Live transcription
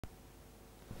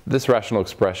this rational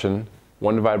expression,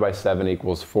 1 divided by 7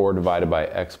 equals 4 divided by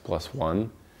x plus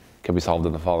 1, can be solved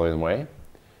in the following way.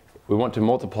 We want to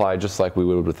multiply, just like we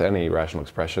would with any rational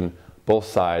expression, both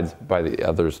sides by the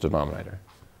other's denominator.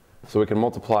 So we can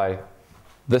multiply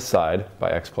this side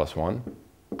by x plus 1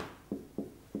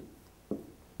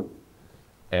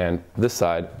 and this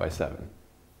side by 7.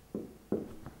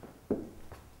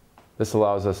 This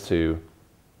allows us to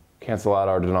cancel out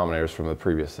our denominators from the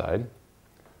previous side.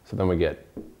 So then we get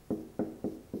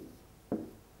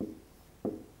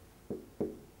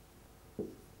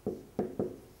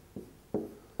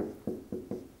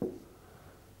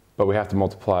but we have to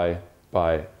multiply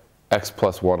by x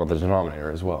plus 1 on the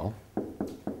denominator as well,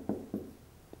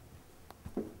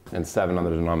 and 7 on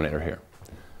the denominator here.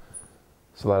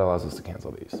 So that allows us to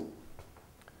cancel these.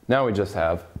 Now we just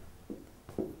have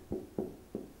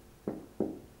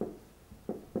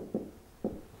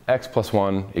x plus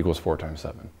 1 equals 4 times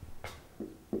 7.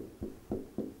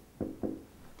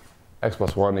 X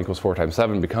plus 1 equals 4 times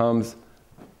 7 becomes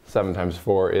 7 times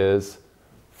 4 is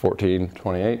 14,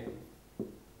 28.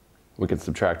 We can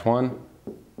subtract 1,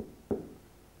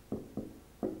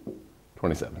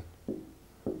 27.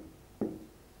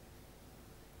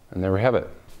 And there we have it.